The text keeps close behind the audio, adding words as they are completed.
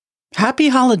Happy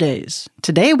holidays.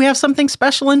 Today we have something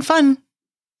special and fun.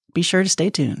 Be sure to stay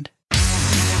tuned.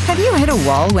 Have you hit a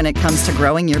wall when it comes to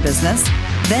growing your business?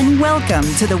 Then welcome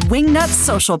to the Wingnut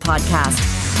Social Podcast,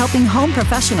 helping home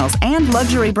professionals and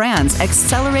luxury brands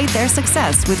accelerate their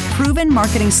success with proven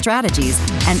marketing strategies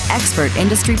and expert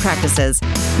industry practices.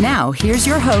 Now, here's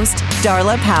your host,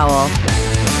 Darla Powell.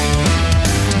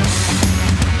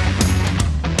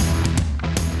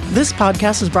 This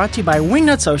podcast is brought to you by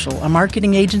Wingnut Social, a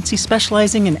marketing agency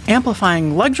specializing in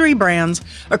amplifying luxury brands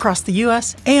across the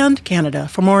U.S. and Canada.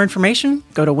 For more information,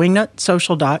 go to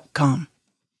wingnutsocial.com.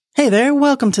 Hey there,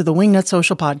 welcome to the Wingnut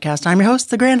Social Podcast. I'm your host,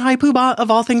 the Grand High Poobah of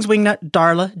all things Wingnut,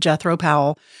 Darla Jethro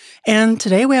Powell. And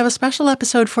today we have a special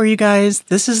episode for you guys.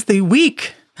 This is the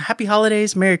week. Happy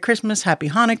holidays, Merry Christmas, Happy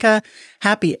Hanukkah,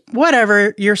 happy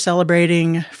whatever you're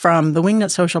celebrating from the Wingnut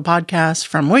Social Podcast,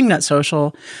 from Wingnut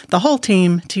Social, the whole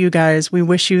team to you guys. We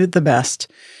wish you the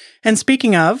best. And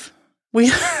speaking of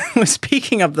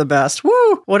the best,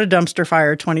 woo, what a dumpster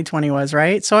fire 2020 was,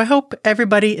 right? So I hope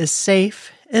everybody is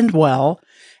safe and well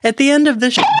at the end of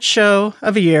this show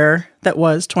of a year that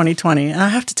was 2020. And I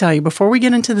have to tell you, before we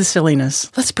get into the silliness,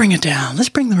 let's bring it down. Let's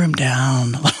bring the room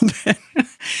down a little bit.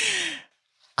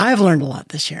 I've learned a lot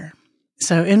this year.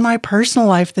 So in my personal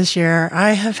life this year,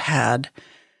 I have had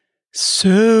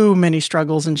so many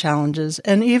struggles and challenges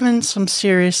and even some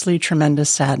seriously tremendous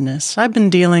sadness. I've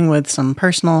been dealing with some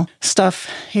personal stuff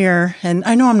here, and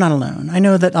I know I'm not alone. I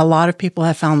know that a lot of people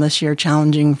have found this year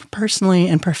challenging personally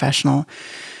and professional.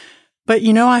 But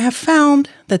I have found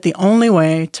that the only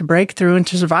way to break through and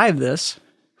to survive this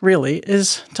really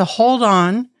is to hold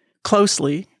on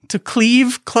closely, to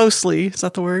cleave closely. Is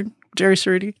that the word? Jerry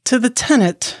Cerruti, to the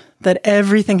tenet that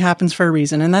everything happens for a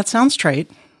reason. And that sounds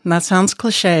trite, and that sounds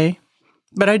cliche,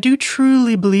 but I do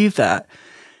truly believe that.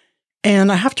 And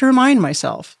I have to remind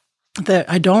myself that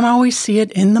I don't always see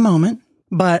it in the moment,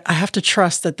 but I have to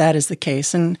trust that that is the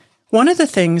case. And one of the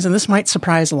things, and this might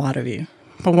surprise a lot of you,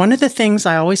 but one of the things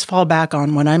I always fall back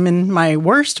on when I'm in my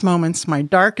worst moments, my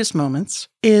darkest moments,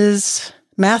 is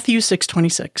Matthew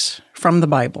 6:26 from the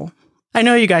Bible. I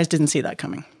know you guys didn't see that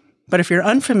coming. But if you're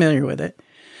unfamiliar with it,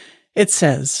 it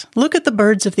says, "Look at the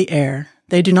birds of the air.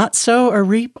 They do not sow or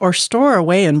reap or store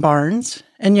away in barns,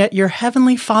 and yet your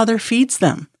heavenly Father feeds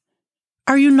them.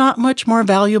 Are you not much more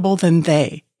valuable than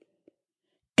they?"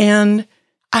 And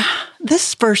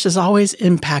this verse has always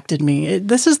impacted me.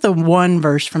 This is the one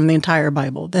verse from the entire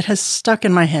Bible that has stuck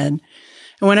in my head.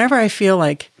 And whenever I feel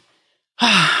like,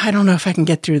 I don't know if I can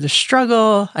get through the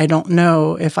struggle, I don't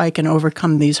know if I can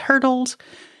overcome these hurdles,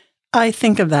 I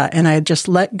think of that and I just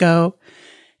let go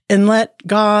and let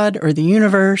God or the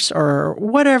universe or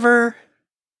whatever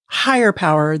higher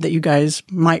power that you guys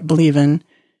might believe in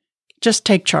just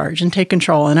take charge and take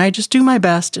control. And I just do my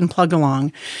best and plug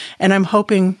along. And I'm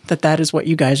hoping that that is what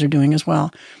you guys are doing as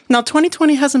well. Now,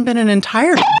 2020 hasn't been an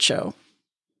entire show,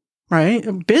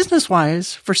 right?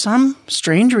 Business-wise, for some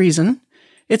strange reason,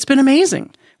 it's been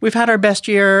amazing. We've had our best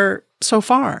year so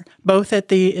far, both at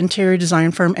the interior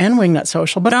design firm and Wingnut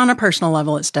Social, but on a personal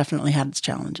level, it's definitely had its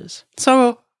challenges.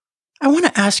 So I want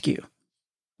to ask you,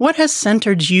 what has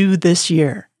centered you this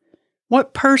year?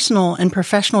 What personal and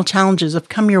professional challenges have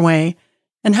come your way,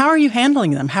 and how are you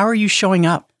handling them? How are you showing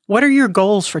up? What are your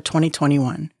goals for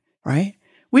 2021, right?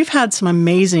 We've had some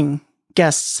amazing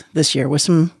guests this year with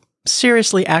some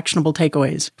seriously actionable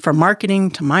takeaways, from marketing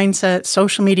to mindset,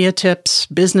 social media tips,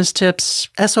 business tips,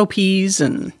 SOPs,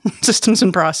 and systems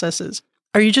and processes.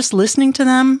 Are you just listening to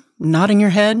them, nodding your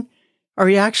head? Are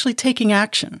you actually taking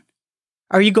action?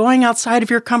 Are you going outside of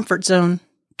your comfort zone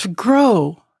to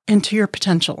grow into your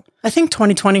potential? I think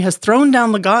 2020 has thrown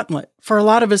down the gauntlet for a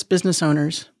lot of us business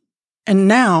owners. And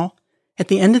now, at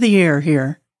the end of the year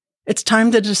here, it's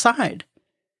time to decide.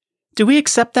 Do we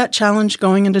accept that challenge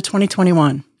going into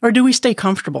 2021? Or do we stay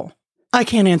comfortable? I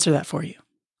can't answer that for you.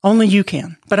 Only you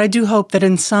can. But I do hope that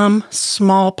in some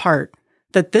small part,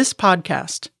 that this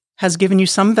podcast has given you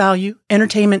some value,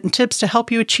 entertainment, and tips to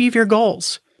help you achieve your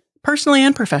goals, personally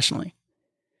and professionally.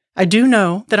 I do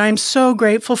know that I am so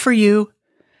grateful for you.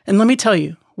 And let me tell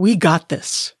you, we got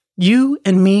this. You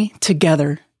and me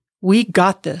together, we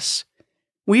got this.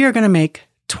 We are going to make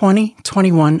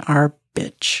 2021 our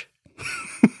bitch.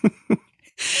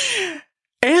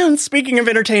 And speaking of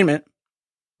entertainment,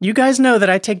 you guys know that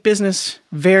I take business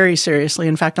very seriously.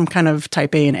 In fact, I'm kind of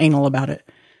type A and anal about it.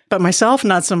 But myself,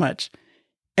 not so much.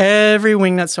 Every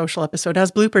Wingnut Social episode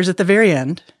has bloopers at the very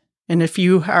end. And if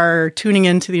you are tuning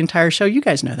into the entire show, you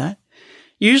guys know that.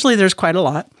 Usually there's quite a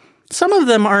lot. Some of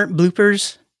them aren't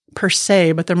bloopers per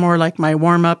se, but they're more like my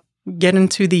warm-up, get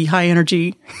into the high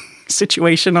energy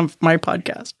situation of my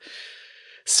podcast.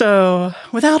 So,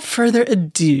 without further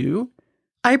ado,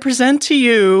 I present to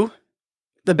you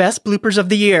the best bloopers of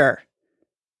the year.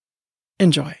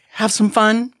 Enjoy. Have some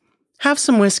fun, have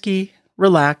some whiskey,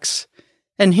 relax,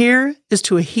 and here is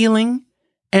to a healing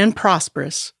and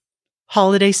prosperous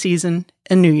holiday season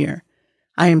and New Year.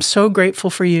 I am so grateful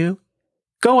for you.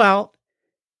 Go out,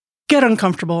 get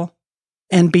uncomfortable,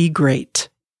 and be great.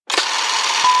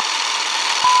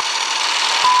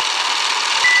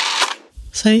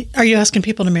 So, are you asking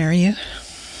people to marry you?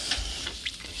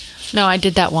 No, I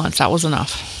did that once. That was enough.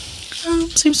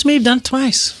 Seems to me you've done it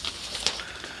twice.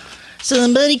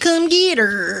 Somebody come get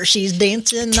her. She's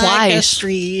dancing like a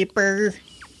stripper.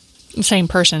 Same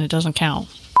person. It doesn't count.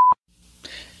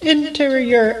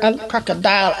 Interior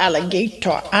crocodile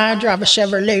alligator. I drive a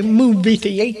Chevrolet movie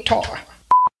theater.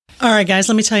 All right, guys,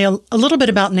 let me tell you a little bit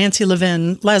about Nancy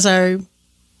Levin. Lazar.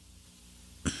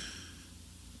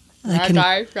 Oh,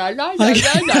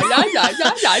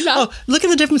 look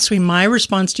at the difference between my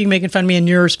response to you making fun of me and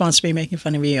your response to me making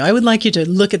fun of you. I would like you to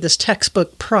look at this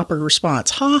textbook proper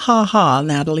response. Ha, ha, ha,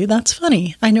 Natalie, that's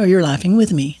funny. I know you're laughing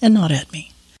with me and not at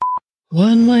me.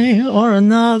 One way or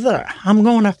another, I'm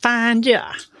going to find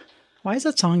ya. Why is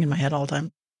that song in my head all the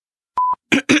time?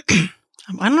 I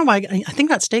don't know why. I think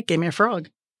that steak gave me a frog.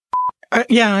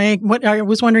 I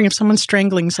was wondering if someone's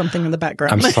strangling something in the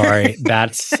background. I'm sorry.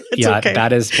 That's okay.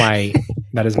 That is my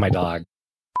dog.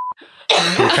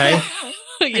 Okay.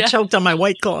 I choked on my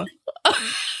White Claw.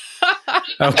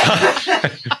 Oh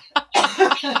God.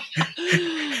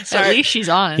 At least she's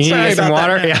on. You need some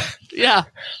water? Yeah.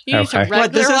 You need some Okay.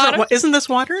 regular water? Isn't this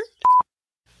water?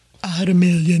 I had a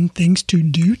million things to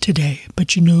do today,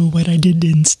 but you know what I did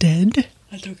instead?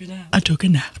 I took a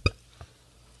nap.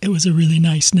 It was a really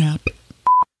nice nap.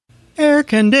 Air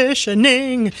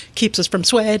conditioning keeps us from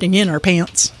sweating in our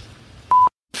pants.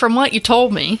 From what you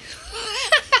told me.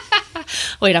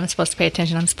 Wait, I'm supposed to pay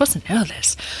attention. I'm supposed to know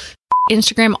this.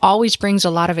 Instagram always brings a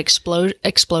lot of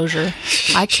exposure.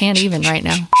 I can't even right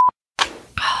now.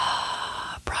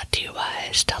 Brought to you by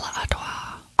Stella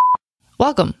Artois.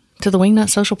 Welcome to the Wingnut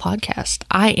Social Podcast.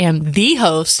 I am the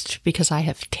host because I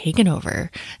have taken over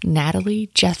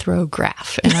Natalie Jethro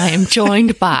Graff, and I am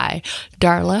joined by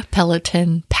Darla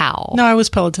Peloton Powell. No, I was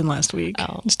Peloton last week.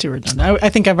 Oh. It's too redundant. I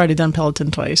think I've already done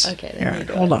Peloton twice. Okay, then Here, you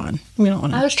do hold it. on. We don't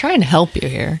want I to. was trying to help you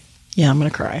here. Yeah, I'm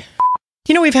going to cry.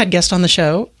 You know, we've had guests on the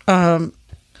show.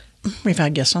 We've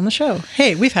had guests on the show.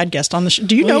 Hey, we've had guests on the show.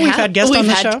 Do you know we've had guests on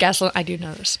the show? I do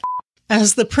know this.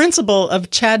 As the principal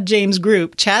of Chad James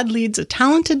Group, Chad leads a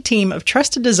talented team of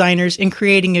trusted designers in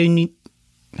creating a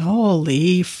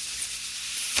holy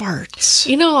farts.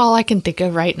 You know, all I can think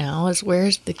of right now is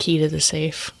where's the key to the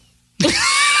safe?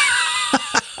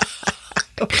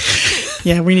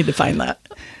 Yeah, we need to find that.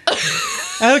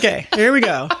 Okay, here we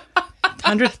go.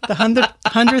 Hundredth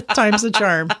time's the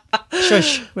charm.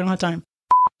 Shush, we don't have time.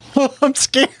 Oh, I'm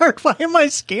scared. Why am I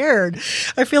scared?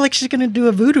 I feel like she's going to do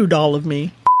a voodoo doll of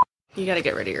me. You got to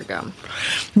get rid of your gum.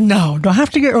 No, do I have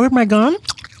to get rid of my gum?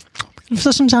 This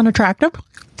doesn't sound attractive.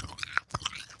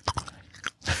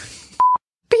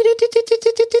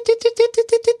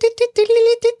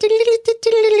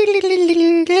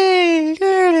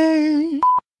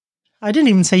 I didn't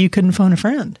even say you couldn't phone a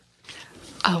friend.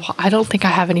 Oh, well, I don't think I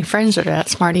have any friends that are that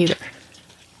smart either.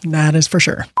 That is for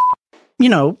sure. You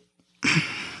know,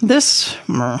 this...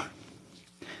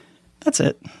 That's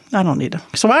it. I don't need to.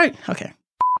 Okay.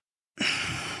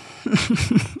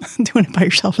 Doing it by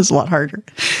yourself is a lot harder.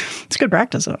 It's good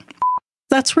practice, though.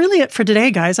 That's really it for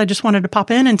today, guys. I just wanted to pop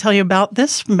in and tell you about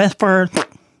this for...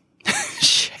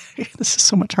 This is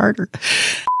so much harder.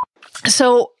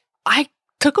 So I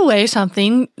took away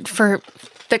something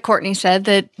that Courtney said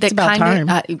that about kind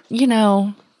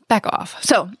of, back off.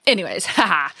 So anyways,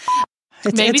 haha.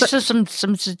 Maybe it's just some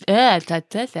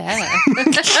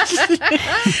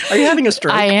Are you having a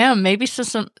stroke? I am. Maybe it's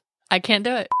just some... I can't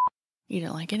do it. You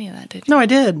didn't like any of that, did you? No, I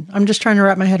did. I'm just trying to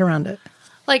wrap my head around it.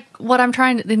 Like what the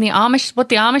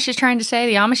Amish is trying to say.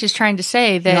 The Amish is trying to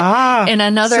say that in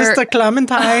another... Sister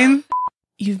Clementine.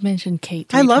 You've mentioned Kate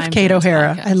 3 I love times Kate in this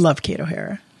O'Hara. podcast. I love Kate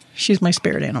O'Hara. She's my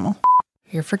spirit animal.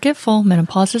 You're forgetful.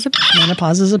 Menopause is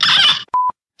a...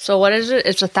 So what is it?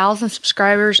 It's 1,000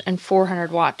 subscribers and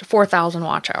 4,000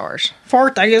 watch hours.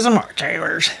 4,000 watch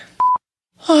hours.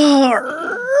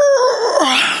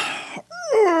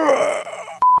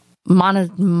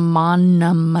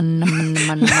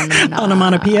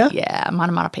 Onomatopoeia? Yeah,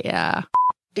 monomonopoeia.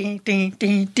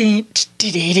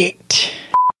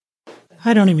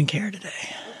 I don't even care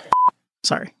today.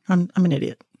 Sorry, I'm an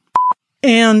idiot.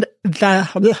 And I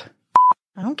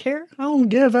don't care. I don't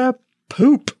give a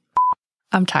poop.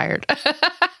 I'm tired.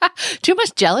 Too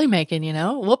much jelly making, you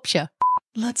know? Whoops ya.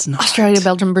 Let's not. Australia,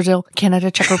 Belgium, Brazil,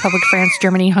 Canada, Czech Republic, France,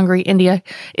 Germany, Hungary, India,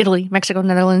 Italy, Mexico,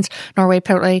 Netherlands, Norway,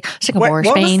 Poland, Singapore,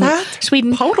 What Spain, was that?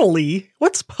 Sweden. Potally?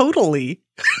 What's potally?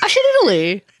 I said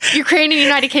Italy. Ukraine,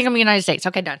 United Kingdom, United States.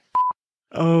 Okay, done.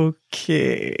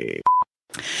 Okay.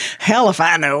 Hell if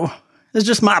I know. It's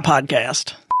just my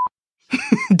podcast.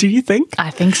 Do you think? I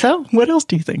think so. What else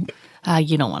do you think?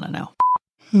 You don't want to know.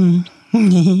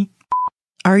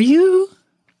 Are you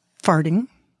farting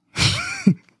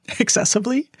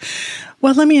excessively?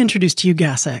 Well, let me introduce to you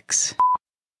Gas X.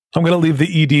 I'm going to leave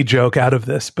the ED joke out of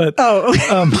this, but Oh,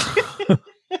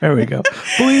 there we go.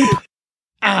 Bleep.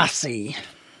 I see.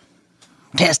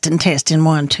 Testing,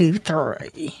 1, 2,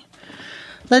 3.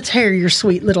 Let's hear your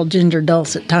sweet little ginger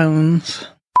dulcet tones.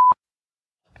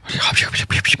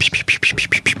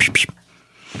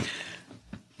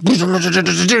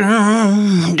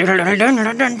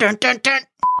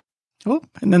 Oh,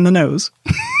 and then the nose.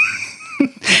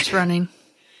 It's running.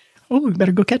 Oh, we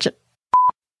better go catch it.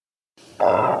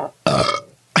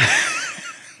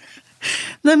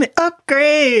 Let me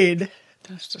upgrade.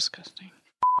 That's disgusting.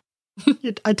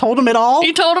 I told him it all.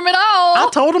 You told him it all. I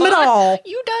told him it all.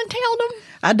 You done told him.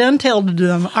 I done told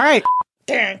them. All right.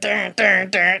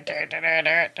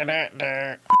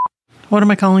 What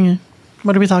am I calling you?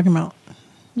 What are we talking about?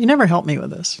 You never help me with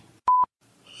this.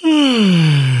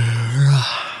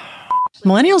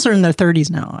 Millennials are in their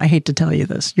 30s now. I hate to tell you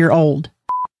this. You're old.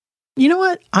 You know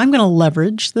what? I'm going to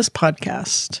leverage this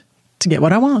podcast to get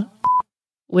what I want.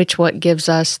 Which what gives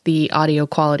us the audio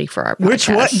quality for our podcast. Which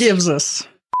what gives us?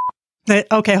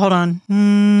 Okay, hold on. Do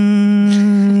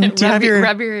you have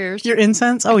rub your ears. Your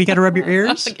incense? Oh, you got to rub your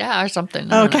ears? Yeah, or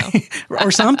something. I don't know. Okay. Or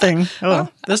something. Oh,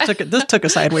 this took a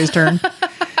sideways turn.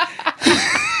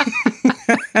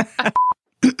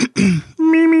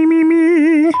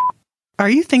 Me. Are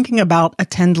you thinking about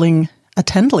attending? I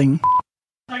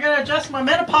gotta adjust my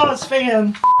menopause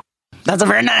fan. That's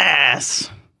very nice.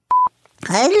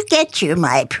 I'll get you,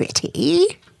 my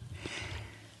pretty.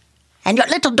 And your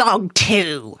little dog,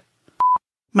 too.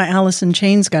 My Alice in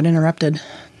Chains got interrupted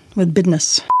with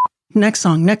business. Next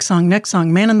song. Man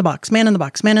in the box.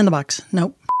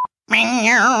 Nope.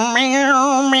 Meow,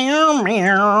 meow, meow,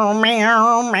 meow,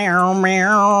 meow, meow,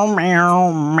 meow,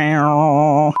 meow,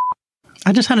 meow.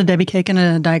 I just had a Debbie cake and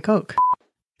a Diet Coke.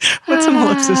 What's an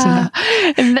ellipsis now?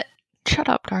 Shut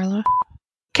up, Darla.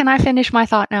 Can I finish my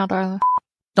thought now, Darla?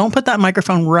 Don't put that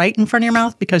microphone right in front of your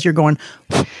mouth because you're going...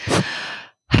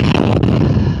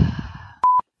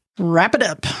 Wrap it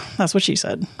up. That's what she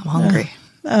said. I'm hungry.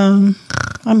 I'm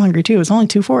hungry too. It's only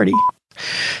 2:40.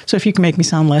 So if you can make me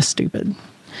sound less stupid.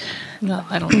 No,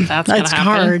 I don't think that's going to happen.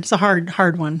 Hard. It's a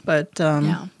hard one, but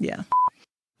yeah.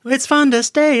 It's fun to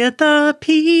stay at the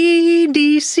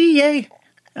PDCA.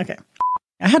 Okay.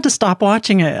 I had to stop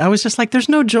watching it. I was just like, there's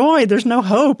no joy. There's no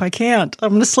hope. I can't. I'm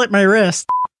going to slit my wrist.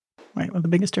 Wait, well, the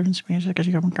biggest difference for me is because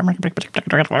you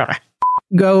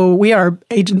go, we are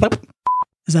agent.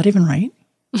 Is that even right?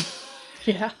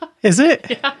 Yeah. Is it?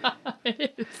 Yeah,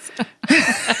 it is.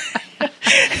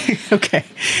 Okay.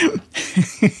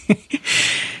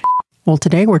 Well,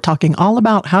 today we're talking all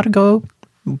about how to go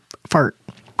fart.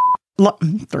 Oh,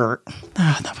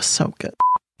 that was so good.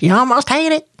 You almost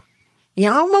hate it.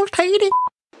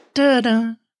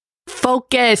 Da-da.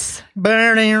 Focus. You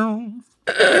know,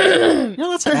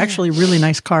 that's an actually really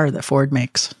nice car that Ford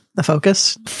makes. The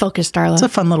Focus. Focus, Darla. It's a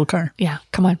fun little car. Yeah,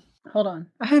 come on. Hold on.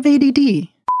 I have ADD.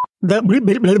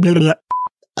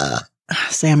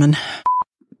 Salmon.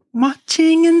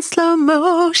 Watching in slow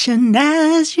motion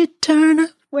as you turn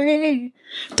away.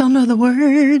 Don't know the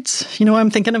words. You know why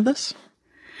I'm thinking of this?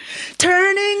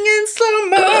 Turning in slow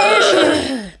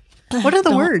motion. What are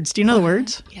the words? Do you know the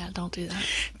words? Yeah, don't do that.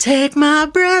 Take my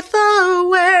breath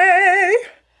away.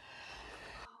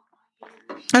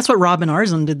 That's what Robin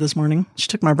Arzon did this morning. She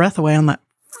took my breath away on that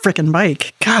frickin'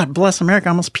 bike. God bless America. I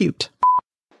almost puked.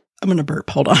 I'm going to burp.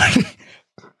 Hold on.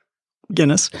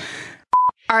 Guinness.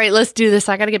 All right, let's do this.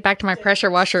 I got to get back to my pressure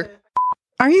washer.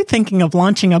 Are you thinking of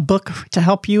launching a book to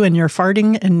help you in your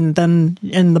farting and then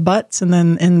in the butts and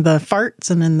then in the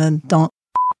farts and then don't?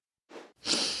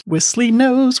 Whistly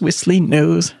nose,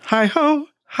 hi-ho,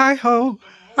 hi-ho.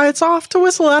 It's off to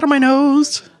whistle out of my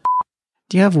nose.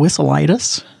 Do you have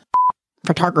whistleitis?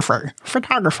 Photographer.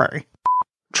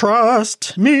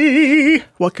 Trust me.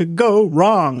 What could go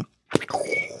wrong?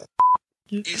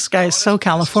 This guy is so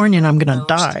Californian, I'm going to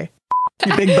die.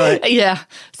 You big butt. Yeah,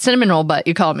 cinnamon roll butt,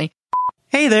 you called me.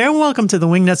 Hey there, and welcome to the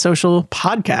Wingnut Social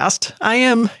podcast. I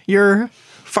am your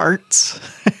farts.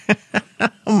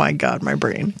 Oh my God, my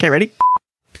brain. Okay, ready?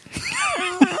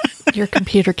 Your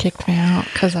computer kicked me out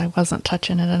because I wasn't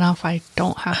touching it enough. I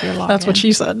don't have your login. That's what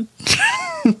she said.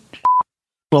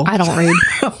 Well, I don't read.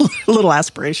 A little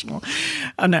aspirational.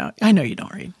 Oh, no, I know you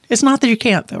don't read. It's not that you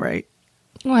can't, though, right?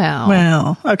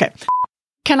 Well, okay.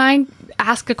 Can I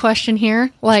ask a question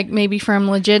here? Like maybe from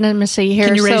legitimacy here.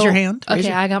 Can you raise your hand?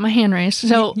 Okay, I got my hand raised.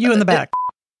 So you in the back.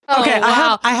 Oh, Okay,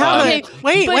 wow. I have Okay,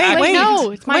 wait.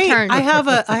 No, it's my turn.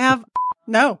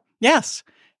 Yes.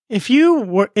 If you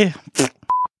were,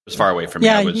 As far away from me.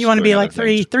 yeah, I was you want to be doing like other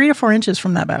things. 3 to 4 inches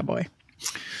from that bad boy.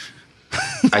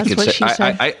 I could what say she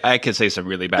said. I could say some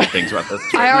really bad things about this.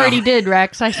 I already did,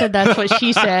 Rex. I said that's what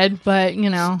she said, but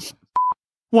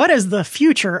What is the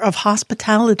future of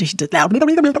hospitality?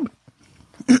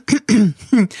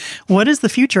 What is the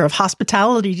future of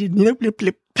hospitality?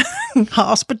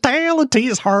 Hospitality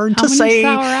is hard How to many say.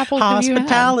 sour apples have you had?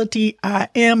 Hospitality, I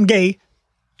am gay.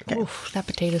 Oof, that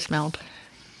potato smelled.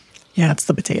 Yeah, it's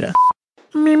the potato.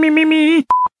 Me.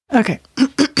 Okay.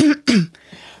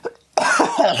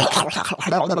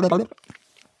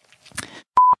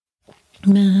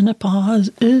 Menopause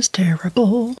is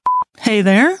terrible. Hey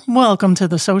there. Welcome to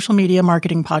the social media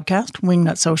marketing podcast,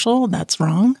 Wingnut Social. That's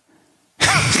wrong.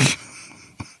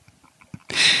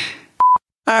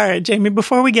 All right, Jamie,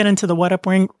 before we get into the what up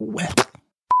ring,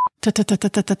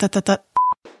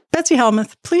 Betsy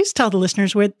Helmuth, please tell the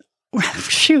listeners with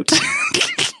shoot.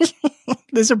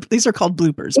 These are called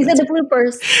bloopers. These are the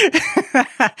bloopers.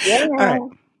 Yeah. All right.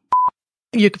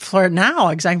 You can flirt now.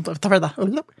 Example for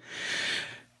the.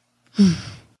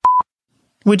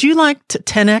 Would you like to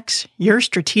 10x your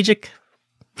strategic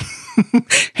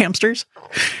hamsters?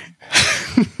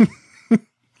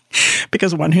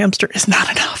 Because one hamster is not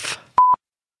enough.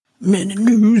 Mini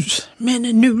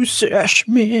news sesh.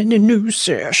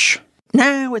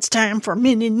 Now it's time for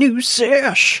mini news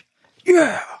sesh.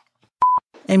 Yeah.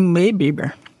 And May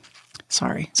Bieber.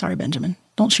 Sorry, Benjamin.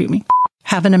 Don't shoot me.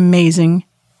 Have an amazing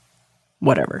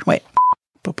whatever. Wait.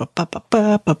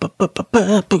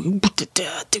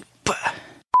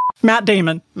 Matt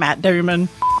Damon.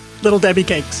 Little Debbie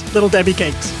Cakes.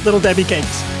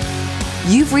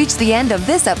 You've reached the end of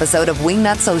this episode of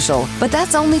Wingnut Social, but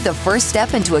that's only the first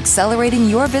step into accelerating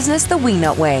your business the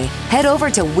Wingnut way. Head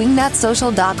over to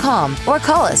wingnutsocial.com or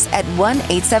call us at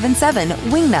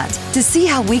 1-877-WINGNUT to see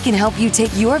how we can help you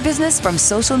take your business from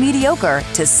social mediocre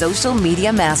to social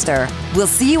media master. We'll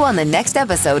see you on the next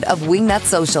episode of Wingnut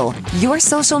Social, your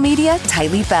social media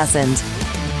tightly fastened.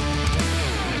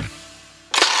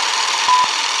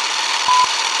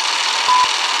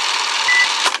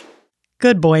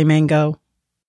 Good boy, Mango.